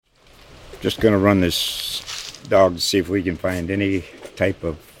Just going to run this dog to see if we can find any type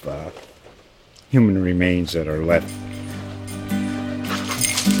of human remains that are left.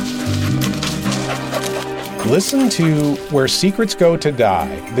 Listen to Where Secrets Go to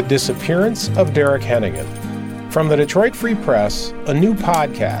Die, The Disappearance of Derek Hennigan. From the Detroit Free Press, a new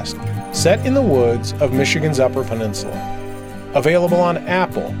podcast set in the woods of Michigan's Upper Peninsula. Available on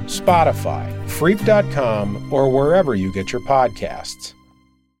Apple, Spotify, Freep.com, or wherever you get your podcasts.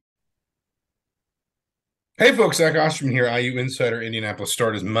 Hey folks, Zach Osterman here, IU Insider Indianapolis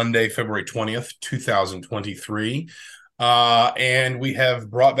Start is Monday, February 20th, 2023. And we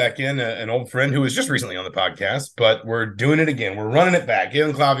have brought back in an old friend who was just recently on the podcast, but we're doing it again. We're running it back.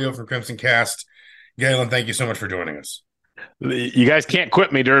 Galen Clavio from CrimsonCast. Galen, thank you so much for joining us. You guys can't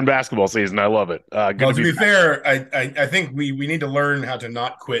quit me during basketball season. I love it. Well, to be fair, I think we need to learn how to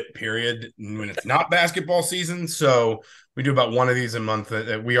not quit, period, when it's not basketball season. So we do about one of these a month.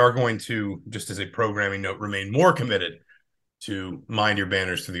 That we are going to, just as a programming note, remain more committed to mind your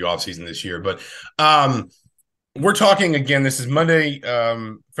banners through the offseason this year. But we're talking again. This is Monday,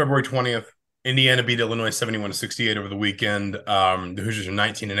 February 20th. Indiana beat Illinois 71-68 over the weekend. The Hoosiers are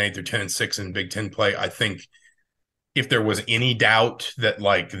 19-8. They're 10-6 in Big Ten play. I think if there was any doubt that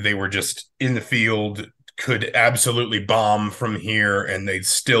they were just in the field, could absolutely bomb from here and they'd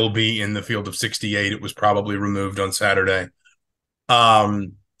still be in the field of 68, it was probably removed on Saturday.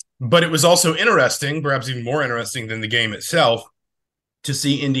 But it was also interesting, perhaps even more interesting than the game itself, to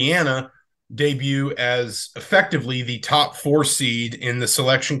see Indiana debut as effectively the top 4 seed in the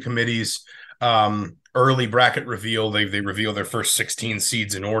selection committee's early bracket reveal. They reveal their first 16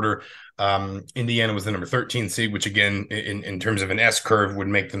 seeds in order. Indiana was the number 13 seed, which again, in terms of an S curve, would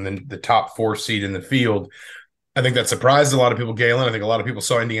make them the top 4 seed in the field. I think that surprised a lot of people, Galen. I think a lot of people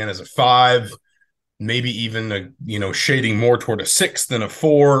saw Indiana as a 5, maybe even shading more toward a 6 than a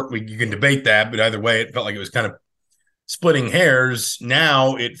 4. You can debate that, but either way, it felt like it was kind of splitting hairs.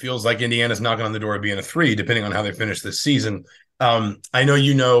 Now it feels like Indiana's knocking on the door of being a 3, depending on how they finish this season. I know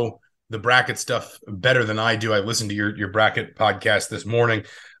you know the bracket stuff better than I do. I listened to your bracket podcast this morning.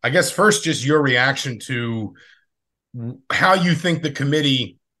 I guess first, just your reaction to how you think the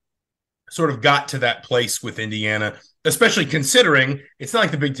committee sort of got to that place with Indiana, especially considering it's not like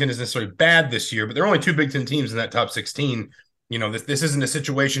the Big Ten is necessarily bad this year, but there are only 2 Big Ten teams in that top 16. This isn't a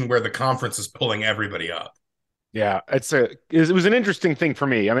situation where the conference is pulling everybody up. Yeah, it was an interesting thing for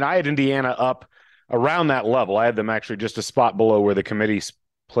me. I mean, I had Indiana up around that level. I had them actually just a spot below where the committee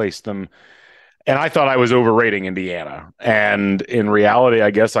placed them. And I thought I was overrating Indiana. And in reality,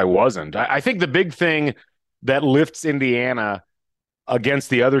 I guess I wasn't. I think the big thing that lifts Indiana against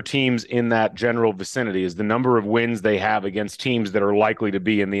the other teams in that general vicinity is the number of wins they have against teams that are likely to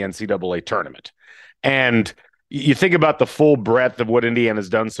be in the NCAA tournament. And you think about the full breadth of what Indiana's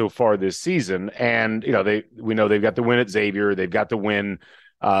done so far this season. And, we know they've got the win at Xavier. They've got the win,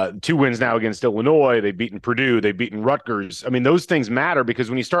 2 wins now against Illinois. They've beaten Purdue. They've beaten Rutgers. I mean, those things matter because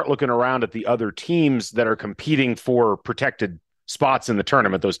when you start looking around at the other teams that are competing for protected spots in the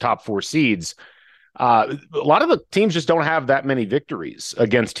tournament, those top 4 seeds, a lot of the teams just don't have that many victories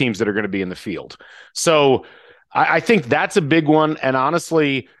against teams that are going to be in the field. So I think that's a big one. And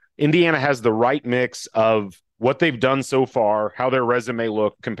honestly, Indiana has the right mix of what they've done so far, how their resume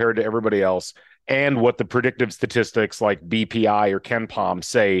look compared to everybody else, and what the predictive statistics like BPI or KenPom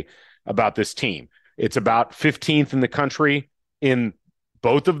say about this team. It's about 15th in the country in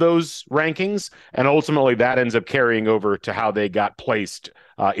both of those rankings, and ultimately that ends up carrying over to how they got placed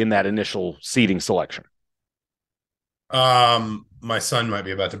in that initial seeding selection. My son might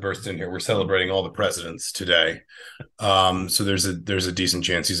be about to burst in here. We're celebrating all the presidents today. So there's a decent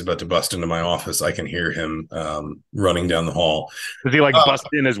chance he's about to bust into my office. I can hear him running down the hall. Does he bust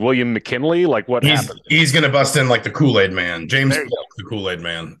in as William McKinley? Like what happened? He's going to bust in like the Kool-Aid man, James the Kool-Aid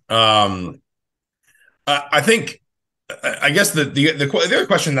man. I think, I guess the other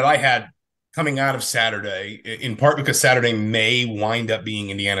question that I had coming out of Saturday, in part because Saturday may wind up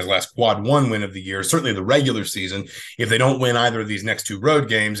being Indiana's last quad 1 win of the year, certainly the regular season. If they don't win either of these next 2 road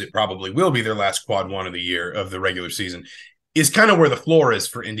games, it probably will be their last quad 1 of the year of the regular season, is kind of where the floor is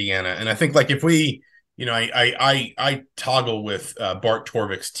for Indiana. And I think if we, I toggle with Bart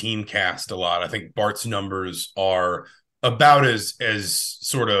Torvik's team cast a lot. I think Bart's numbers are about as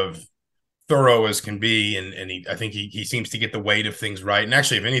sort of thorough as can be. And I think he seems to get the weight of things right. And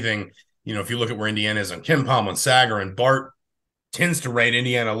actually, if anything, if you look at where Indiana is on KenPom, on Sager, and Bart tends to rate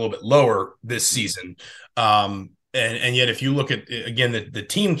Indiana a little bit lower this season. And yet, if you look at, again, the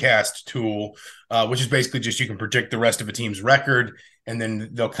team cast tool, which is basically just you can predict the rest of a team's record, and then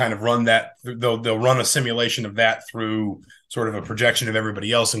they'll kind of run that. They'll run a simulation of that through sort of a projection of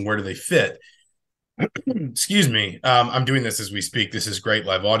everybody else and where do they fit. Excuse me. I'm doing this as we speak. This is great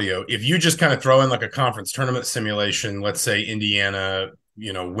live audio. If you just kind of throw in like a conference tournament simulation, let's say Indiana,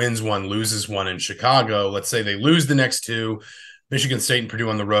 wins one, loses one in Chicago. Let's say they lose the next two, Michigan State and Purdue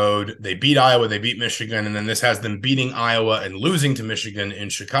on the road. They beat Iowa, they beat Michigan, and then this has them beating Iowa and losing to Michigan in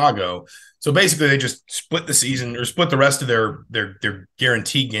Chicago. So basically, they just split the season or split the rest of their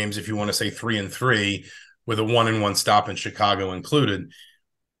guaranteed games, if you want to say 3-3, with a 1-1 stop in Chicago included.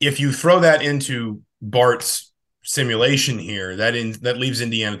 If you throw that into Bart's simulation here, that leaves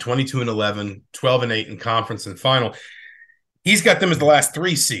Indiana 22-11, 12-8 in conference and final. He's got them as the last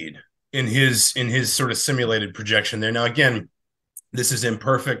 3 seed in his sort of simulated projection there. Now, again, this is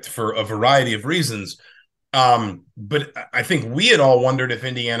imperfect for a variety of reasons, but I think we had all wondered if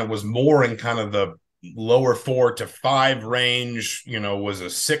Indiana was more in kind of the lower 4 to 5 range. Was a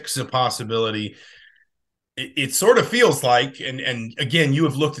 6 a possibility? It sort of feels like, and again, you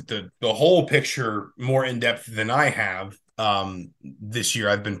have looked at the whole picture more in depth than I have this year.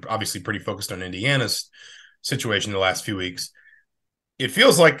 I've been obviously pretty focused on Indiana's situation the last few weeks. It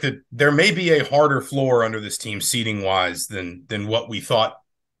feels like that there may be a harder floor under this team seeding wise than what we thought,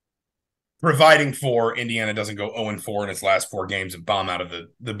 providing for Indiana doesn't go 0-4 in its last 4 games and bomb out of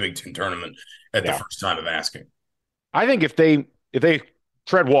the Big Ten tournament at the first time of asking. I think if they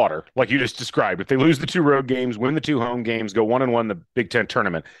tread water, like you just described, if they lose the 2 road games, win the 2 home games, go 1-1 in the Big Ten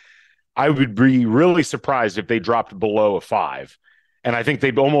tournament, I would be really surprised if they dropped below a 5. And I think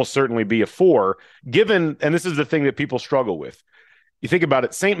they'd almost certainly be a 4, given, and this is the thing that people struggle with. You think about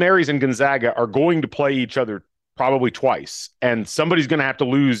it, St. Mary's and Gonzaga are going to play each other probably twice, and somebody's going to have to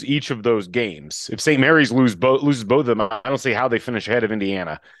lose each of those games. If St. Mary's loses both of them, I don't see how they finish ahead of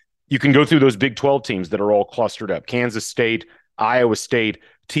Indiana. You can go through those Big 12 teams that are all clustered up. Kansas State, Iowa State,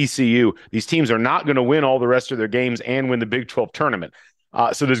 TCU. These teams are not going to win all the rest of their games and win the Big 12 tournament.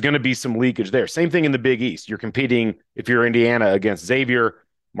 So there's going to be some leakage there. Same thing in the Big East. You're competing, if you're Indiana, against Xavier,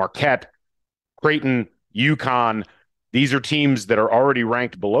 Marquette, Creighton, UConn. These are teams that are already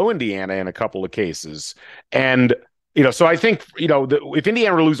ranked below Indiana in a couple of cases. And, so I think, if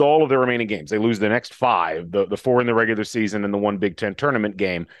Indiana lose all of their remaining games, they lose the next 5, the 4 in the regular season and the 1 Big Ten tournament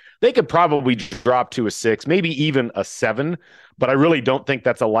game, they could probably drop to a 6, maybe even a 7. But I really don't think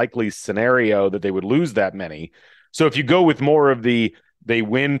that's a likely scenario that they would lose that many. So if you go with more of they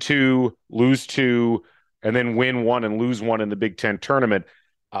win 2, lose 2, and then win 1 and lose 1 in the Big Ten tournament,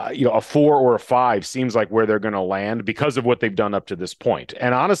 a 4 or a 5 seems like where they're going to land because of what they've done up to this point.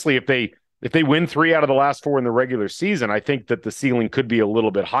 And honestly, if they win 3 out of the last 4 in the regular season, I think that the ceiling could be a little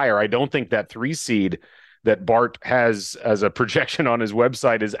bit higher. I don't think that 3 seed that Bart has as a projection on his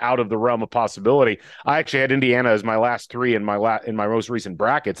website is out of the realm of possibility. I actually had Indiana as my last 3 in my most recent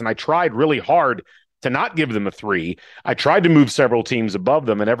brackets, and I tried really hard to not give them a 3. I tried to move several teams above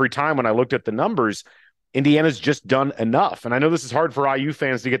them, and every time when I looked at the numbers, Indiana's just done enough. And I know this is hard for IU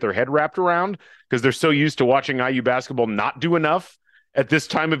fans to get their head wrapped around because they're so used to watching IU basketball not do enough at this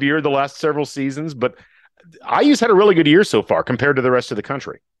time of year the last several seasons. But IU's had a really good year so far compared to the rest of the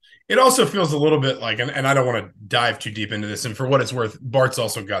country. It also feels a little bit like, and I don't want to dive too deep into this, and for what it's worth, Bart's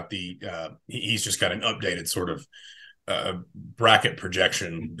also got he's just got an updated sort of bracket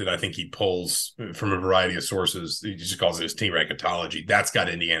projection that I think he pulls from a variety of sources. He just calls it his team ranketology. That's got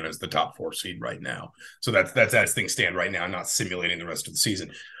Indiana as the top 4 seed right now. So that's as things stand right now, not simulating the rest of the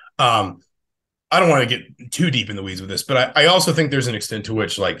season. I don't want to get too deep in the weeds with this, but I also think there's an extent to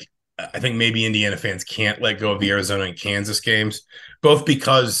which, like, I think maybe Indiana fans can't let go of the Arizona and Kansas games, both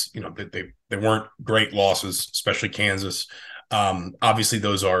because, they weren't great losses, especially Kansas. Obviously,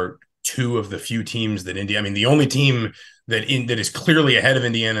 those are 2 of the few teams that the only team that is clearly ahead of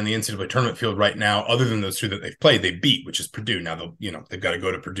Indiana in the NCAA tournament field right now, other than those 2 that they've played, they beat, which is Purdue. Now they've got to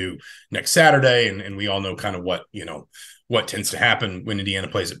go to Purdue next Saturday, and we all know kind of what tends to happen when Indiana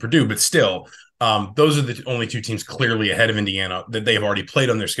plays at Purdue. But still, those are the only 2 teams clearly ahead of Indiana that they have already played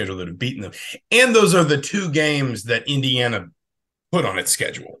on their schedule that have beaten them, and those are the 2 games that Indiana put on its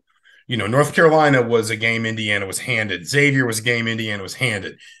schedule. North Carolina was a game Indiana was handed. Xavier was a game Indiana was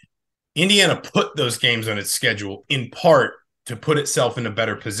handed. Indiana put those games on its schedule in part to put itself in a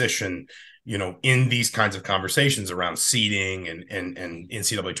better position, in these kinds of conversations around seeding and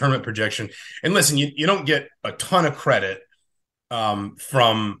NCAA tournament projection. And listen, you don't get a ton of credit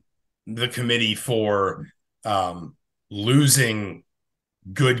from the committee for losing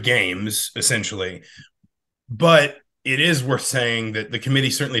good games, essentially. But it is worth saying that the committee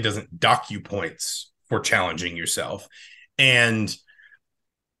certainly doesn't dock you points for challenging yourself. And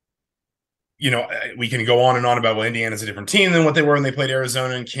we can go on and on about, well, Indiana's a different team than what they were when they played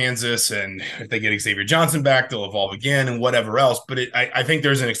Arizona and Kansas. And if they get Xavier Johnson back, they'll evolve again and whatever else. But I think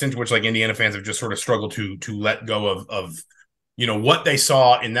there's an extent to which like Indiana fans have just sort of struggled to let go of what they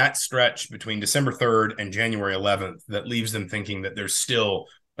saw in that stretch between December 3rd and January 11th that leaves them thinking that there's still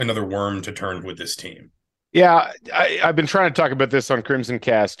another worm to turn with this team. Yeah, I've been trying to talk about this on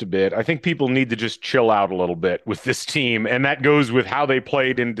CrimsonCast a bit. I think people need to just chill out a little bit with this team, and that goes with how they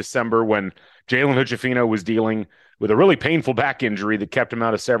played in December when Jalen Hood-Schifino was dealing with a really painful back injury that kept him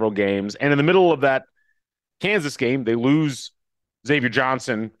out of several games. And in the middle of that Kansas game, they lose Xavier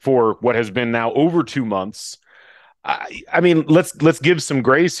Johnson for what has been now over 2 months. I mean, let's give some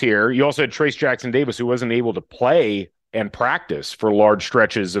grace here. You also had Trace Jackson-Davis, who wasn't able to play and practice for large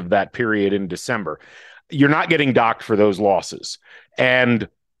stretches of that period in December. You're not getting docked for those losses. And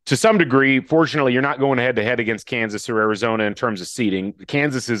to some degree, fortunately, you're not going head-to-head against Kansas or Arizona in terms of seeding.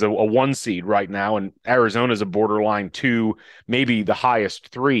 Kansas is a 1 seed right now, and Arizona is a borderline 2, maybe the highest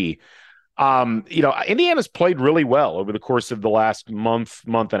 3. Indiana's played really well over the course of the last month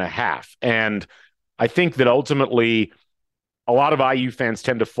and a half. And I think that ultimately a lot of IU fans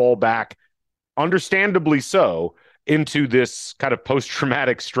tend to fall back, understandably so, into this kind of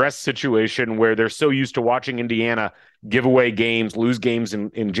post-traumatic stress situation where they're so used to watching Indiana give away games, lose games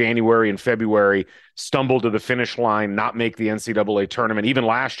in January and February, stumble to the finish line, not make the NCAA tournament. Even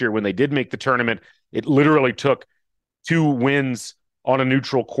last year when they did make the tournament, it literally took 2 wins on a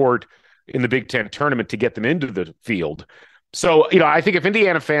neutral court in the Big Ten tournament to get them into the field. So, I think if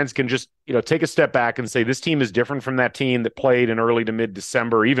Indiana fans can just, take a step back and say this team is different from that team that played in early to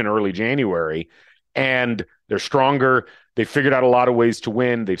mid-December, even early January, and they're stronger. They've figured out a lot of ways to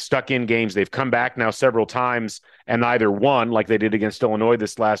win. They've stuck in games. They've come back now several times and either won, like they did against Illinois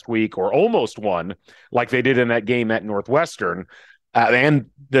this last week, or almost won, like they did in that game at Northwestern, and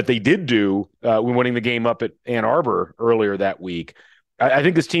that they did do when winning the game up at Ann Arbor earlier that week. I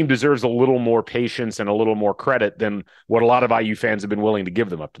think this team deserves a little more patience and a little more credit than what a lot of IU fans have been willing to give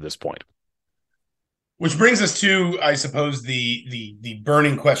them up to this point. Which brings us to, I suppose, the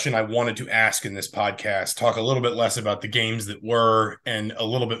burning question I wanted to ask in this podcast, talk a little bit less about the games that were and a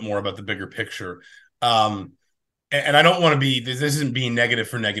little bit more about the bigger picture. And I don't want to be, this isn't being negative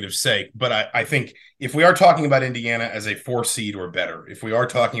for negative's sake, but I think if we are talking about Indiana as a 4 seed or better, if we are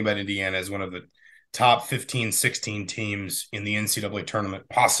talking about Indiana as one of the top 15, 16 teams in the NCAA tournament,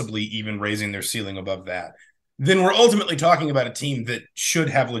 possibly even raising their ceiling above that, then we're ultimately talking about a team that should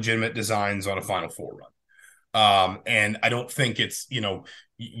have legitimate designs on a Final Four run. And I don't think it's,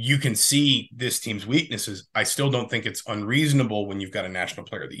 you can see this team's weaknesses. I still don't think it's unreasonable when you've got a National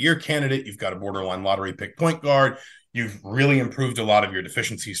Player of the Year candidate, you've got a borderline lottery pick point guard, you've really improved a lot of your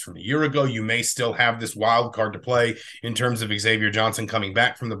deficiencies from a year ago. You may still have this wild card to play in terms of Xavier Johnson coming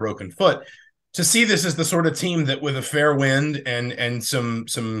back from the broken foot. To see this as the sort of team that with a fair wind and some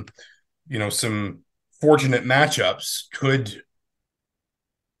fortunate matchups could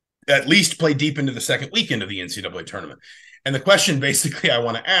at least play deep into the second weekend of the NCAA tournament. And the question basically I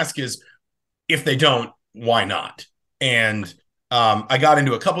want to ask is, if they don't, why not? And I got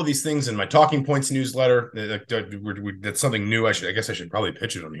into a couple of these things in my Talking Points newsletter. That's something new. I guess I should probably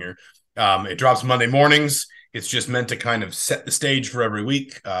pitch it on here. It drops Monday mornings. It's just meant to kind of set the stage for every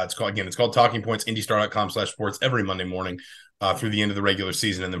week. It's called Talking Points, IndyStar.com/sports every Monday morning through the end of the regular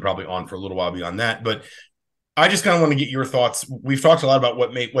season, and then probably on for a little while beyond that. But I just kind of want to get your thoughts. We've talked a lot about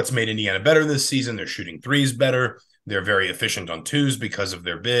what's made Indiana better this season. They're shooting threes better. They're very efficient on twos because of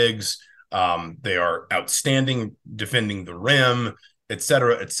their bigs. They are outstanding defending the rim, et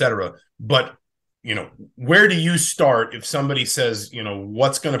cetera, et cetera. But, where do you start if somebody says,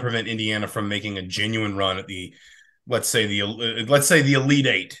 what's going to prevent Indiana from making a genuine run at let's say the Elite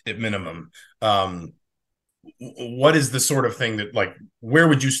Eight at minimum? What is the sort of thing that, where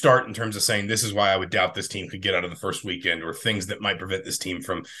would you start in terms of saying this is why I would doubt this team could get out of the first weekend, or things that might prevent this team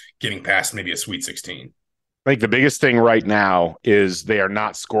from getting past maybe a Sweet 16? I think the biggest thing right now is they are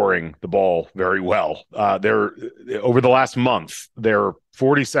not scoring the ball very well. They're over the last month, they're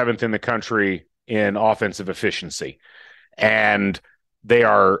 47th in the country in offensive efficiency, and they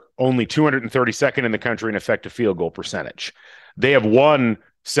are only 232nd in the country in effective field goal percentage. They have won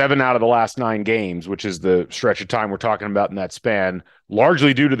 7 out of the last 9 games, which is the stretch of time we're talking about in that span,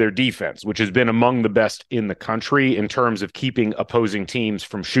 largely due to their defense, which has been among the best in the country in terms of keeping opposing teams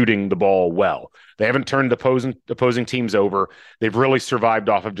from shooting the ball well. They haven't turned opposing teams over. They've really survived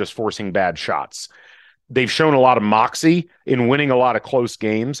off of just forcing bad shots. They've shown a lot of moxie in winning a lot of close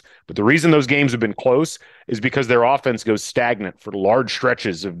games, but the reason those games have been close is because their offense goes stagnant for large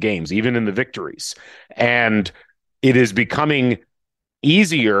stretches of games, even in the victories. And it is becoming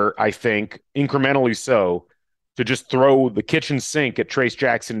easier, I think, incrementally so, to just throw the kitchen sink at Trace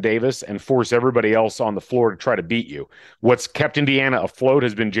Jackson Davis and force everybody else on the floor to try to beat you. What's kept Indiana afloat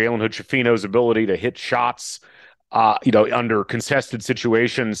has been Jalen Hood-Schifino's ability to hit shots, under contested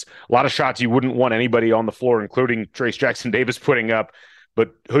situations. A lot of shots you wouldn't want anybody on the floor, including Trace Jackson Davis, putting up,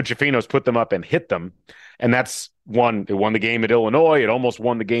 but Hood-Schifino's put them up and hit them. And it won the game at Illinois. It almost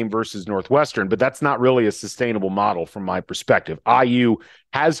won the game versus Northwestern, but that's not really a sustainable model from my perspective. IU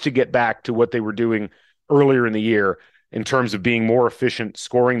has to get back to what they were doing earlier in the year in terms of being more efficient,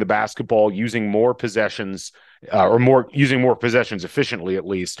 scoring the basketball, using more possessions, using more possessions efficiently at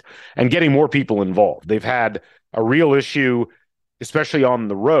least, and getting more people involved. They've had a real issue, especially on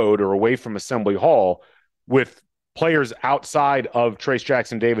the road or away from Assembly Hall, with players outside of Trace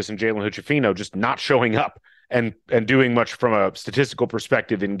Jackson Davis and Jalen Hood-Schifino just not showing up and doing much from a statistical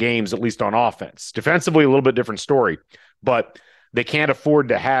perspective in games, at least on offense. Defensively, a little bit different story, but they can't afford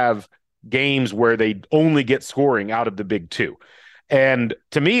to have games where they only get scoring out of the big two. And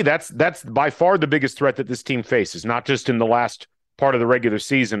to me, that's by far the biggest threat that this team faces, not just in the last part of the regular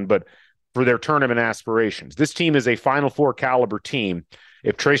season, but for their tournament aspirations. This team is a Final Four caliber team.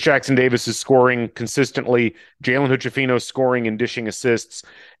 If Trace Jackson Davis is scoring consistently, Jalen Hood-Schifino scoring and dishing assists,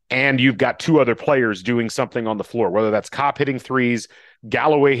 and you've got two other players doing something on the floor, whether that's Kopp hitting threes,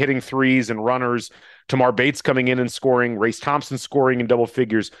 Galloway hitting threes and runners, Tamar Bates coming in and scoring, Race Thompson scoring in double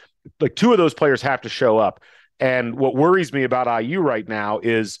figures. Like, two of those players have to show up. And what worries me about IU right now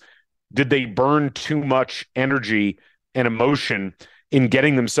is, did they burn too much energy and emotion in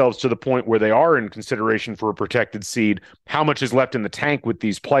getting themselves to the point where they are in consideration for a protected seed? How much is left in the tank with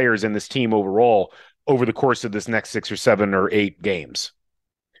these players and this team overall over the course of this next 6 or 7 or 8 games?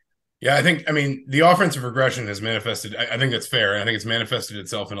 Yeah, the offensive regression has manifested. I think that's fair. And I think it's manifested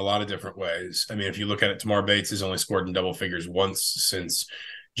itself in a lot of different ways. I mean, if you look at it, Tamar Bates has only scored in double figures once since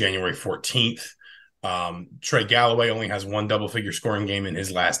January 14th. Trey Galloway only has one double-figure scoring game in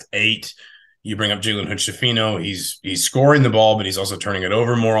his last 8. You bring up Jalen Hood-Schifino. He's scoring the ball, but he's also turning it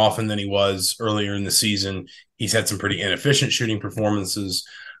over more often than he was earlier in the season. He's had some pretty inefficient shooting performances.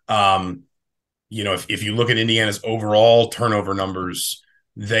 If you look at Indiana's overall turnover numbers,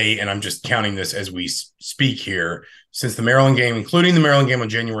 and I'm just counting this as we speak here, since the Maryland game, including the Maryland game on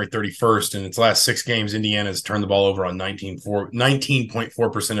January 31st, in its last 6 games, Indiana has turned the ball over on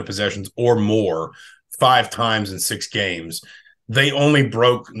 19.4% of possessions or more 5 times in 6 games. They only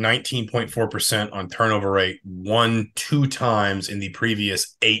broke 19.4% on turnover rate 1-2 times in the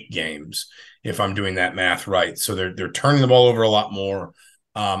previous 8 games, if I'm doing that math right. So they're turning the ball over a lot more.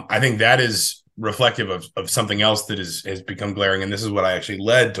 I think that is reflective of something else that has become glaring, and this is what I actually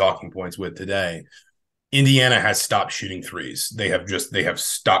led talking points with today. Indiana has stopped shooting threes. They have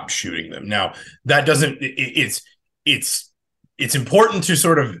stopped shooting them. Now, that doesn't it's important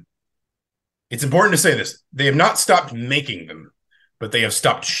to it's important to say this. They have not stopped making them, but they have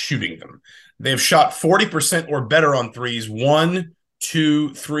stopped shooting them. They have shot 40% or better on threes 1,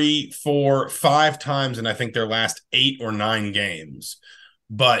 2, 3, 4, 5 times in I think their last 8 or 9 games.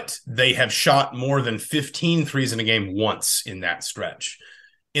 But they have shot more than 15 threes in a game once in that stretch.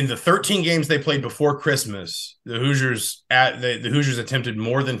 In the 13 games they played before Christmas, the Hoosiers attempted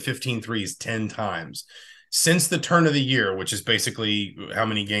more than 15 threes 10 times. Since the turn of the year, which is basically, how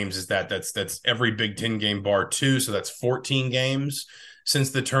many games is that? That's every Big Ten game bar 2, so that's 14 games since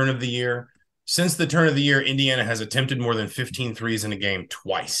the turn of the year. Since the turn of the year, Indiana has attempted more than 15 threes in a game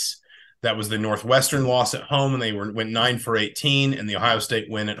twice. That was the Northwestern loss at home when they went 9 for 18, and the Ohio State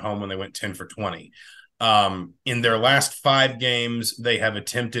win at home when they went 10 for 20. In their last 5 games, they have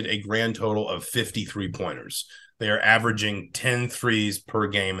attempted a grand total of 50 three-pointers. They are averaging 10 threes per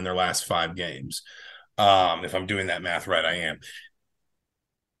game in their last 5 games. If I'm doing that math right, I am.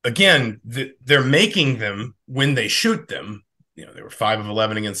 Again, they're making them when they shoot them. They were 5 of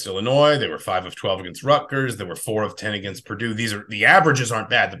 11 against Illinois. They were 5 of 12 against Rutgers. They were 4 of 10 against Purdue. The averages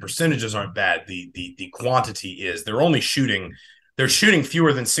aren't bad. The percentages aren't bad. The quantity is. They're shooting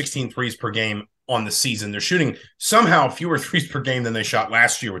fewer than 16 threes per game on the season. They're shooting somehow fewer threes per game than they shot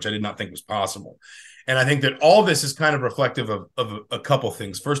last year, which I did not think was possible. And I think that all this is kind of reflective of a couple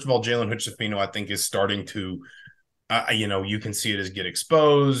things. First of all, Jalen Hood-Schifino, I think, is starting to you can see it as get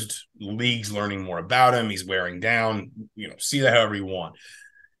exposed. League's learning more about him. He's wearing down. See that however you want.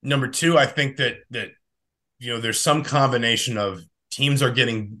 Number 2, I think that there's some combination of teams are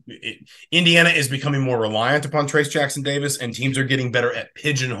getting – Indiana is becoming more reliant upon Trace Jackson Davis, and teams are getting better at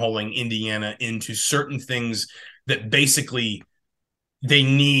pigeonholing Indiana into certain things that basically they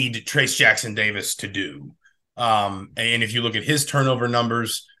need Trace Jackson Davis to do. And if you look at his turnover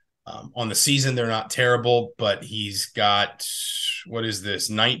numbers – on the season, they're not terrible, but he's got what is this,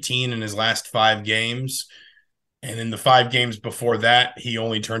 19 in his last 5 games. And in the 5 games before that, he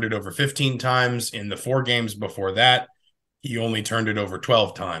only turned it over 15 times. In the 4 games before that, he only turned it over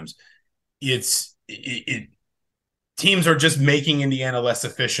 12 times. Teams are just making Indiana less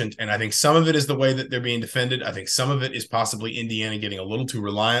efficient. And I think some of it is the way that they're being defended. I think some of it is possibly Indiana getting a little too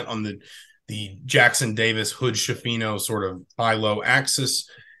reliant on the Jackson Davis, Hood Schifino sort of high-low axis.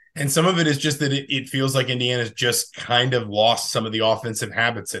 And some of it is just that it feels like Indiana's just kind of lost some of the offensive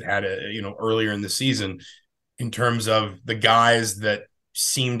habits it had, earlier in the season, in terms of the guys that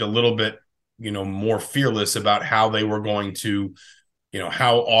seemed a little bit, more fearless about how they were going to,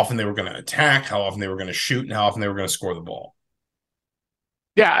 how often they were going to attack, how often they were going to shoot, and how often they were going to score the ball.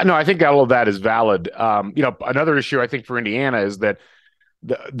 Yeah, no, I think all of that is valid. Another issue I think for Indiana is that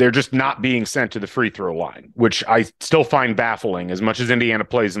they're just not being sent to the free throw line, which I still find baffling. As much as Indiana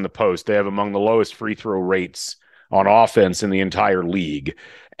plays in the post, they have among the lowest free throw rates on offense in the entire league.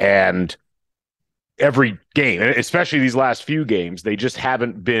 And every game, especially these last few games, they just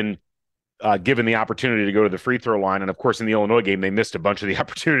haven't been given the opportunity to go to the free throw line. And of course, in the Illinois game, they missed a bunch of the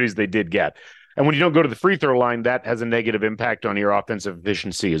opportunities they did get. And when you don't go to the free throw line, that has a negative impact on your offensive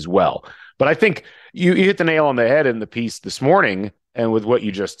efficiency as well. But I think you hit the nail on the head in the piece this morning. And with what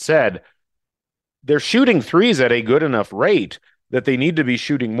you just said, they're shooting threes at a good enough rate that they need to be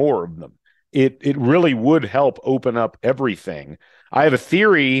shooting more of them. It really would help open up everything. I have a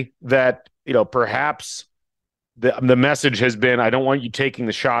theory that, perhaps the message has been, I don't want you taking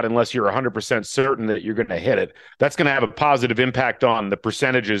the shot unless you're 100% certain that you're going to hit it. That's going to have a positive impact on the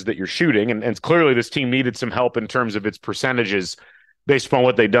percentages that you're shooting. And clearly this team needed some help in terms of its percentages based upon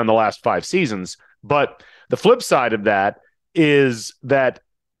what they've done the last 5 seasons. But the flip side of that is that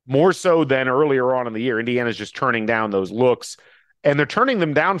more so than earlier on in the year, Indiana's just turning down those looks, and they're turning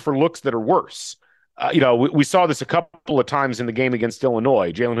them down for looks that are worse. We saw this a couple of times in the game against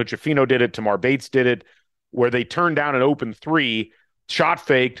Illinois. Jalen Hood-Schifino did it. Tamar Bates did it, where they turned down an open 3, shot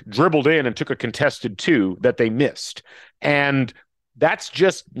faked, dribbled in, and took a contested 2 that they missed. And that's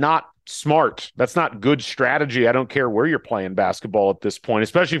just not smart. That's not good strategy. I don't care where you're playing basketball at this point,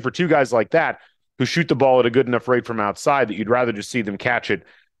 especially for 2 guys like that who shoot the ball at a good enough rate from outside that you'd rather just see them catch it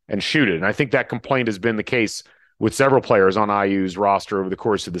and shoot it. And I think that complaint has been the case with several players on IU's roster over the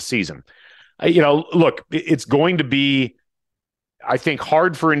course of the season. Look, it's going to be, I think,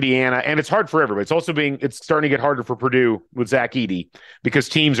 hard for Indiana, and it's hard for everybody. It's starting to get harder for Purdue with Zach Edey, because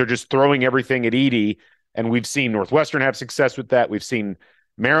teams are just throwing everything at Edey, and we've seen Northwestern have success with that. We've seen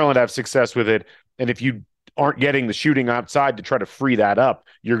Maryland have success with it. And if you aren't getting the shooting outside to try to free that up,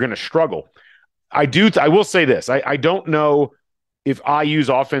 you're going to struggle. I will say this. I don't know if IU's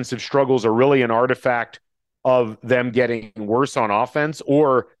offensive struggles are really an artifact of them getting worse on offense,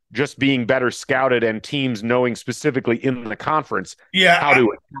 or just being better scouted and teams knowing specifically in the conference how to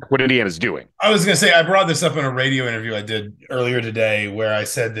attack what Indiana's doing. I was going to say, I brought this up in a radio interview I did earlier today, where I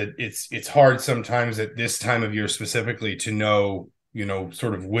said that it's hard sometimes at this time of year specifically to know,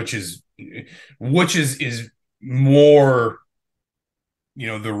 sort of which is more,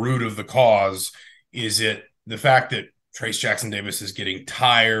 the root of the cause. Is it the fact that Trayce Jackson-Davis is getting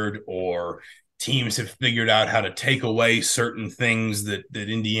tired, or teams have figured out how to take away certain things that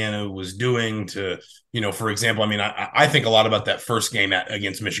Indiana was doing to, for example, I think a lot about that first game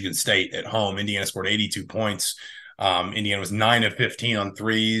against Michigan State at home. Indiana scored 82 points. Indiana was 9 of 15 on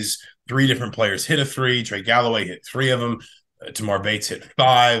threes. 3 different players hit a 3. Trey Galloway hit 3 of them. Tamar Bates hit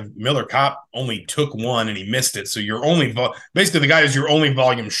 5. Miller Kopp only took 1 and he missed it. So you're basically the guy who's your only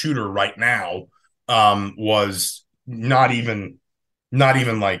volume shooter right now was not even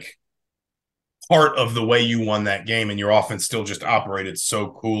like part of the way you won that game, and your offense still just operated so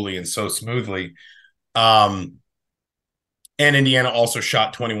coolly and so smoothly. And Indiana also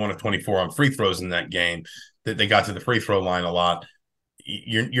shot 21 of 24 on free throws in that game, that they got to the free throw line a lot.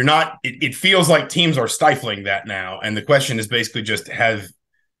 You're not, it feels like teams are stifling that now. And the question is basically just, have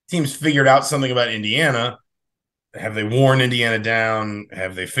teams figured out something about Indiana? Have they worn Indiana down?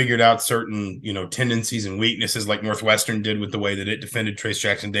 Have they figured out certain, tendencies and weaknesses like Northwestern did with the way that it defended Trayce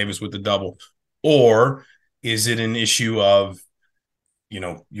Jackson-Davis with the double? Or is it an issue of,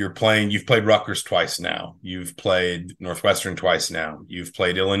 you've played Rutgers twice now. You've played Northwestern twice now. You've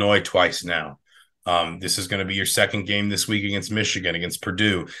played Illinois twice now. This is going to be your second game this week against Michigan, against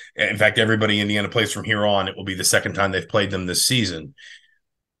Purdue. In fact, everybody Indiana plays from here on, it will be the second time they've played them this season.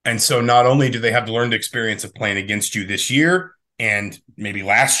 And so not only do they have the learned experience of playing against you this year and maybe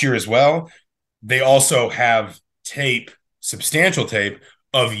last year as well, they also have substantial tape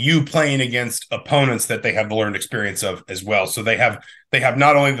of you playing against opponents that they have the learned experience of as well. So they have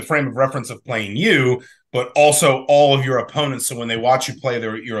not only the frame of reference of playing you, but also all of your opponents. So when they watch you play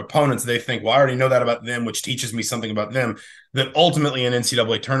your opponents, they think, well, I already know that about them, which teaches me something about them that ultimately an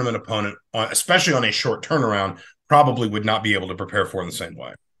NCAA tournament opponent, especially on a short turnaround, probably would not be able to prepare for in the same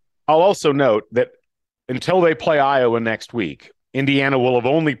way. I'll also note that until they play Iowa next week, Indiana will have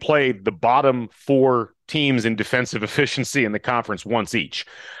only played the bottom 4 teams in defensive efficiency in the conference once each.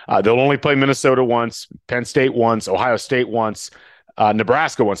 They'll only play Minnesota once, Penn State once, Ohio State once,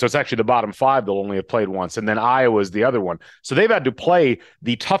 Nebraska once. So it's actually the bottom 5 they'll only have played once. And then Iowa is the other one. So they've had to play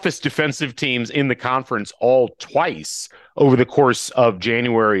the toughest defensive teams in the conference all twice over the course of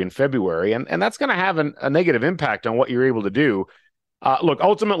January and February. And that's going to have a negative impact on what you're able to do. Look,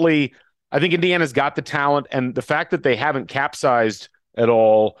 ultimately, I think Indiana's got the talent, and the fact that they haven't capsized at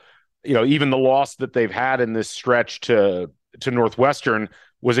all, even the loss that they've had in this stretch to Northwestern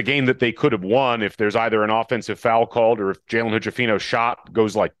was a game that they could have won if there's either an offensive foul called or if Jalen Hood-Schifino's shot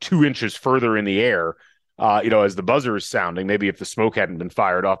goes like 2 inches further in the air, as the buzzer is sounding, maybe if the smoke hadn't been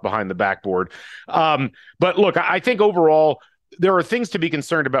fired off behind the backboard. But look, I think overall, there are things to be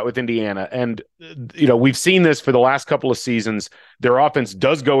concerned about with Indiana. And, we've seen this for the last couple of seasons. Their offense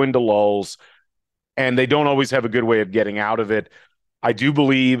does go into lulls, and they don't always have a good way of getting out of it. I do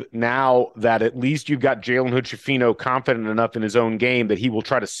believe now that at least you've got Jalen Hood-Schifino confident enough in his own game that he will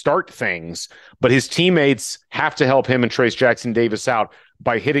try to start things, but his teammates have to help him and Trace Jackson-Davis out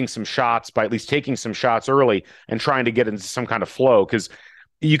by hitting some shots, by at least taking some shots early and trying to get into some kind of flow. Because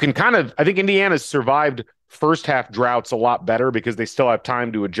you can I think Indiana's survived first half droughts a lot better because they still have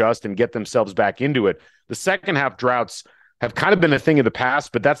time to adjust and get themselves back into it. The second half droughts have kind of been a thing of the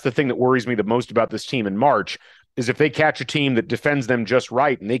past, but that's the thing that worries me the most about this team in March is if they catch a team that defends them just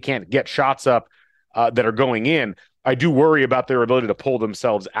right and they can't get shots up that are going in, I do worry about their ability to pull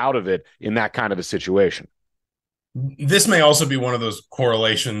themselves out of it in that kind of a situation. This may also be one of those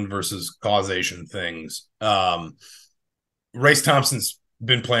correlation versus causation things. Race Thompson's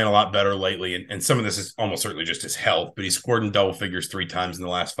been playing a lot better lately, and some of this is almost certainly just his health, but he scored in double figures 3 times in the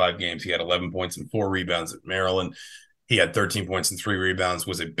last 5 games. He had 11 points and 4 rebounds at Maryland. He had 13 points and 3 rebounds,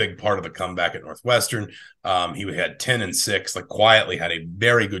 was a big part of the comeback at Northwestern. He had 10 and 6, quietly had a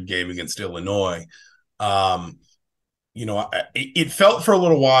very good game against Illinois. It felt for a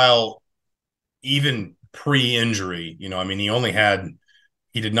little while, even pre-injury,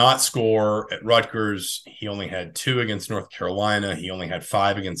 he did not score at Rutgers. He only had 2 against North Carolina. He only had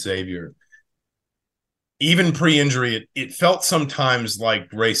 5 against Xavier. Even pre-injury, it felt sometimes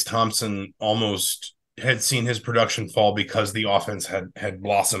like Race Thompson almost had seen his production fall because the offense had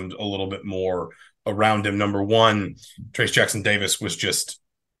blossomed a little bit more around him. Number one, Trace Jackson-Davis was just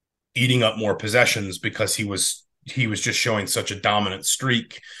eating up more possessions because he was just showing such a dominant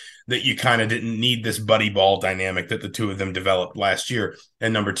streak that you kind of didn't need this buddy ball dynamic that the two of them developed last year.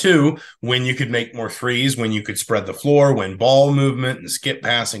 And number two, when you could make more threes, when you could spread the floor, when ball movement and skip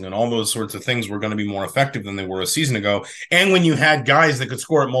passing and all those sorts of things were going to be more effective than they were a season ago. And when you had guys that could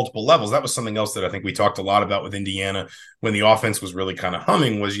score at multiple levels, that was something else that I think we talked a lot about with Indiana when the offense was really kind of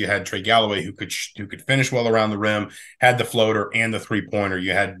humming, was you had Trey Galloway who could finish well around the rim, had the floater and the three-pointer.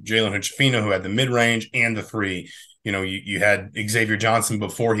 You had Jalen Hood-Schifino who had the mid-range and the three. You had Xavier Johnson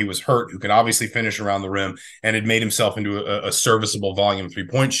before he was hurt, who could obviously finish around the rim and had made himself into a serviceable volume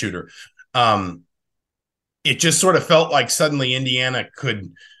three-point shooter. It just sort of felt like suddenly Indiana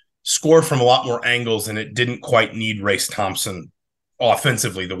could score from a lot more angles, and it didn't quite need Race Thompson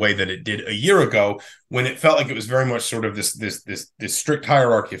offensively the way that it did a year ago, when it felt like it was very much sort of this strict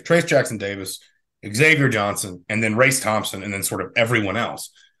hierarchy of Trace Jackson-Davis, Xavier Johnson, and then Race Thompson, and then sort of everyone else.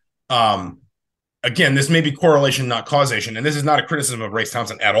 Again, this may be correlation, not causation. And this is not a criticism of Race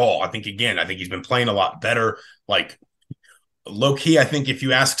Thompson at all. I think he's been playing a lot better. Low key, I think if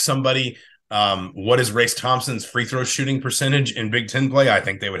you ask somebody, what is Race Thompson's free throw shooting percentage in Big Ten play, I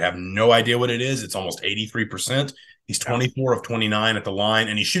think they would have no idea what it is. It's almost 83%. He's 24 of 29 at the line,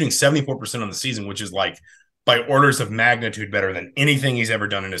 and he's shooting 74% on the season, which is by orders of magnitude better than anything he's ever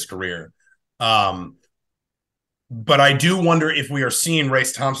done in his career. But I do wonder if we are seeing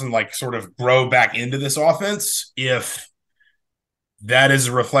Race Thompson sort of grow back into this offense, if that is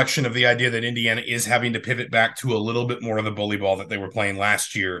a reflection of the idea that Indiana is having to pivot back to a little bit more of the bully ball that they were playing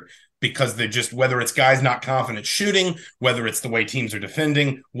last year, because they just, whether it's guys not confident shooting, whether it's the way teams are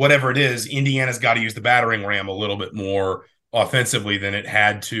defending, whatever it is, Indiana's got to use the battering ram a little bit more offensively than it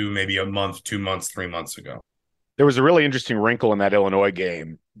had to maybe a month, 2 months, 3 months ago. There was a really interesting wrinkle in that Illinois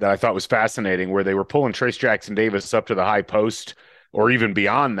game that I thought was fascinating, where they were pulling Trace Jackson-Davis up to the high post or even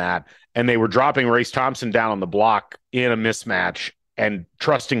beyond that, and they were dropping Race Thompson down on the block in a mismatch and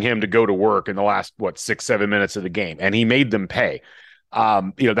trusting him to go to work in the last, 6-7 minutes of the game. And he made them pay.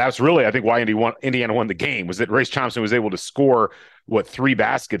 That's really, I think, why Indiana won the game, was that Race Thompson was able to score, 3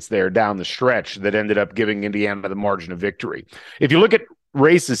 baskets there down the stretch that ended up giving Indiana the margin of victory. If you look at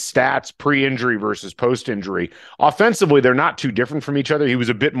Race's stats pre-injury versus post-injury, offensively, they're not too different from each other. He was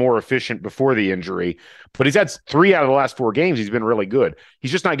a bit more efficient before the injury, but he's had 3 out of the last 4 games. He's been really good.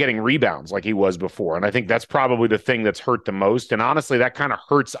 He's just not getting rebounds like he was before. And I think that's probably the thing that's hurt the most. And honestly, that kind of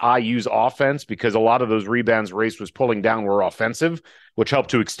hurts IU's offense, because a lot of those rebounds Race was pulling down were offensive, which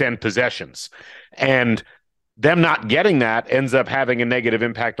helped to extend possessions. And them not getting that ends up having a negative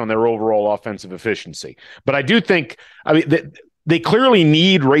impact on their overall offensive efficiency. But I do think, they clearly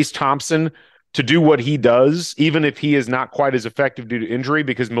need Race Thompson to do what he does, even if he is not quite as effective due to injury,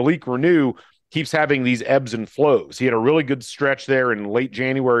 because Malik Renew keeps having these ebbs and flows. He had a really good stretch there in late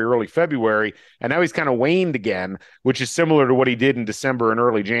January, early February, and now he's kind of waned again, which is similar to what he did in December and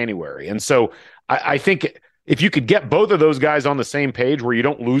early January. And so I think if you could get both of those guys on the same page where you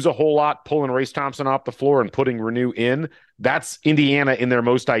don't lose a whole lot pulling Race Thompson off the floor and putting Renew in, that's Indiana in their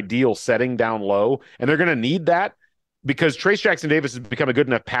most ideal setting down low. And they're going to need that, because Trayce Jackson-Davis has become a good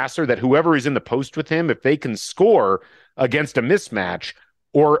enough passer that whoever is in the post with him, if they can score against a mismatch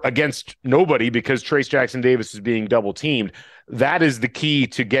or against nobody because Trayce Jackson-Davis is being double teamed, that is the key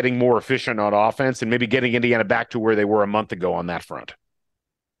to getting more efficient on offense and maybe getting Indiana back to where they were a month ago on that front.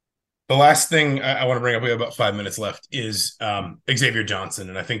 The last thing I want to bring up, we have about 5 minutes left, is Xavier Johnson.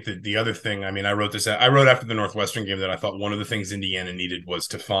 And I think that the other thing, I wrote after the Northwestern game that I thought one of the things Indiana needed was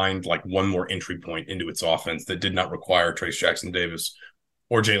to find like one more entry point into its offense that did not require Trayce Jackson-Davis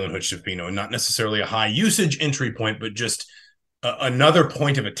or Jalen Hood-Schifino, and not necessarily a high usage entry point, but just another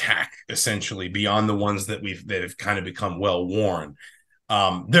point of attack, essentially, beyond the ones that have kind of become well worn.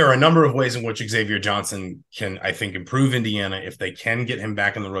 There are a number of ways in which Xavier Johnson can, I think, improve Indiana if they can get him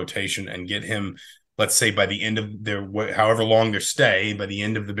back in the rotation and get him, let's say, by the end of their, however long their stay, by the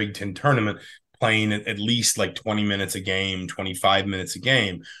end of the Big Ten tournament, playing at least like 20 minutes a game, 25 minutes a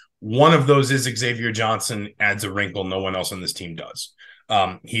game. One of those is Xavier Johnson adds a wrinkle no one else on this team does.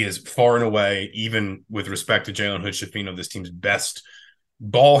 He is far and away, even with respect to Jalen Hood-Schifino, this team's best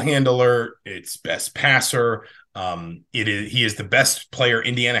ball handler, its best passer. He is the best player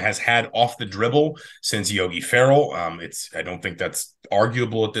Indiana has had off the dribble since Yogi Ferrell. I don't think that's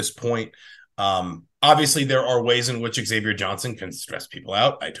arguable at this point. Obviously, there are ways in which Xavier Johnson can stress people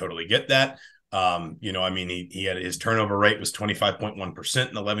out. I totally get that. He had his turnover rate was 25.1%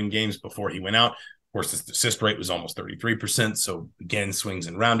 in 11 games before he went out. Of course, his assist rate was almost 33%. So again, swings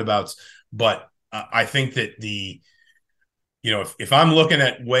and roundabouts. But I think that if I'm looking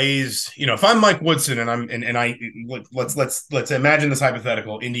at ways, if I'm Mike Woodson let's imagine this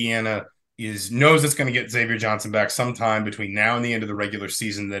hypothetical. Indiana knows it's going to get Xavier Johnson back sometime between now and the end of the regular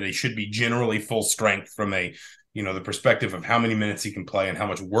season, that he should be generally full strength from the perspective of how many minutes he can play and how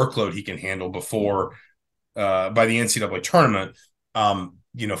much workload he can handle before by the NCAA tournament.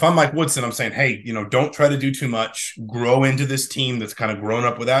 If I'm Mike Woodson, I'm saying, hey, don't try to do too much. Grow into this team that's kind of grown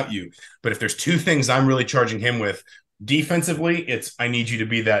up without you. But if there's 2 things I'm really charging him with, defensively, it's I need you to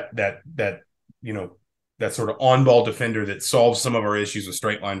be that sort of on-ball defender that solves some of our issues with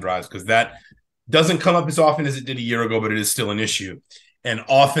straight line drives, because that doesn't come up as often as it did a year ago, but it is still an issue. And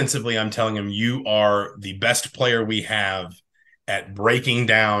offensively, I'm telling him, you are the best player we have at breaking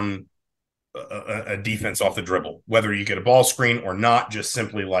down a defense off the dribble, whether you get a ball screen or not. Just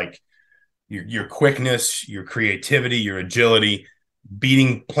simply like your quickness, your creativity, your agility,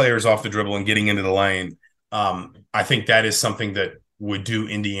 beating players off the dribble and getting into the lane. I think that is something that would do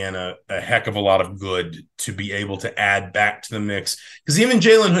Indiana a heck of a lot of good to be able to add back to the mix. Because even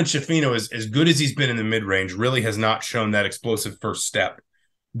Jalen Hood-Schifino, as good as he's been in the mid-range, really has not shown that explosive first step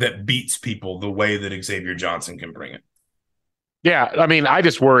that beats people the way that Xavier Johnson can bring it. Yeah, I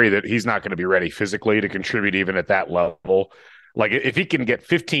just worry that he's not going to be ready physically to contribute even at that level. Like, if he can get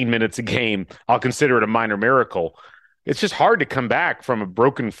 15 minutes a game, I'll consider it a minor miracle. It's just hard to come back from a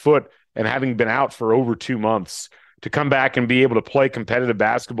broken foot and having been out for over 2 months to come back and be able to play competitive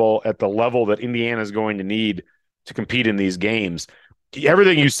basketball at the level that Indiana is going to need to compete in these games.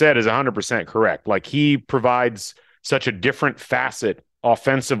 Everything you said is 100% correct. Like, he provides such a different facet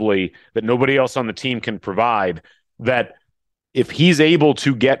offensively that nobody else on the team can provide, that if he's able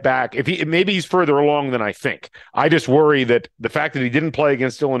to get back, maybe he's further along than I think. I just worry that the fact that he didn't play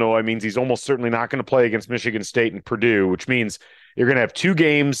against Illinois means he's almost certainly not going to play against Michigan State and Purdue, which means you're going to have 2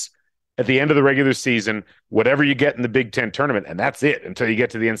 games at the end of the regular season, whatever you get in the Big Ten tournament, and that's it until you get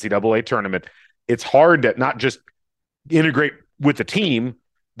to the NCAA tournament. It's hard to not just integrate with the team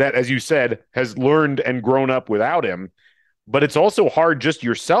that, as you said, has learned and grown up without him, but it's also hard just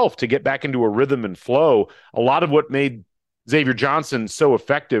yourself to get back into a rhythm and flow. A lot of what made Xavier Johnson so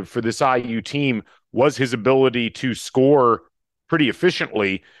effective for this IU team was his ability to score pretty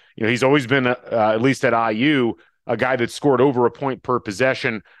efficiently. He's always been, at least at IU, a guy that scored over a point per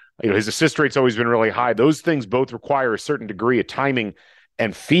possession. His assist rate's always been really high. Those things both require a certain degree of timing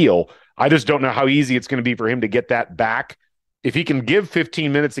and feel. I just don't know how easy it's going to be for him to get that back. If he can give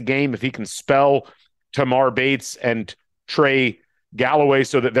 15 minutes a game, if he can spell Tamar Bates and Trey Galloway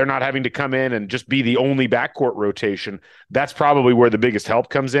so that they're not having to come in and just be the only backcourt rotation, that's probably where the biggest help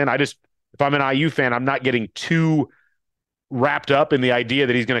comes in. If I'm an IU fan, I'm not getting too wrapped up in the idea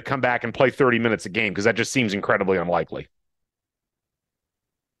that he's going to come back and play 30 minutes a game, because that just seems incredibly unlikely.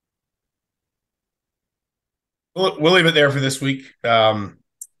 We'll leave it there for this week. Again,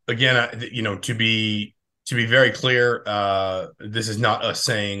 to be very clear, this is not us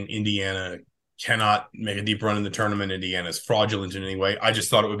saying Indiana cannot make a deep run in the tournament. Indiana is fraudulent in any way. I just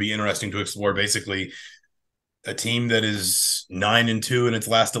thought it would be interesting to explore basically a team that is 9-2 in its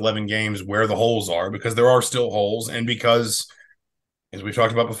last 11 games, where the holes are, because there are still holes, and because, as we've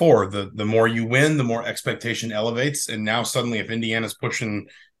talked about before, the more you win, the more expectation elevates. And now suddenly, if Indiana's pushing,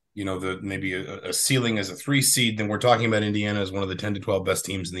 maybe a ceiling as a 3 seed, then we're talking about Indiana as one of the 10 to 12 best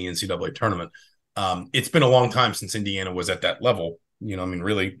teams in the NCAA tournament. It's been a long time since Indiana was at that level.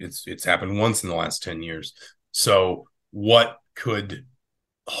 Really, it's happened once in the last 10 years. So what could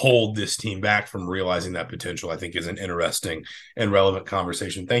hold this team back from realizing that potential, I think, is an interesting and relevant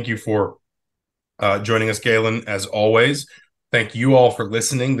conversation. Thank you for joining us, Galen, as always. Thank you all for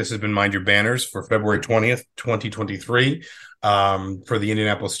listening. This has been Mind Your Banners for February 20th, 2023. For the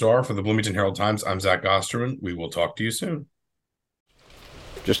Indianapolis Star, for the Bloomington Herald-Times, I'm Zach Osterman. We will talk to you soon.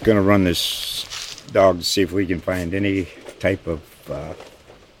 Just going to run this dog to see if we can find any type of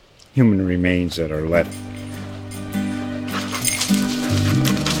human remains that are left.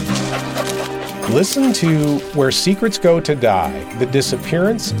 Listen to Where Secrets Go to Die, The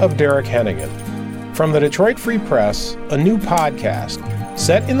Disappearance of Derek Hennigan. From the Detroit Free Press, a new podcast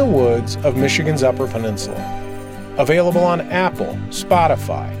set in the woods of Michigan's Upper Peninsula. Available on Apple,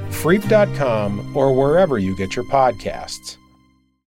 Spotify, Freep.com, or wherever you get your podcasts.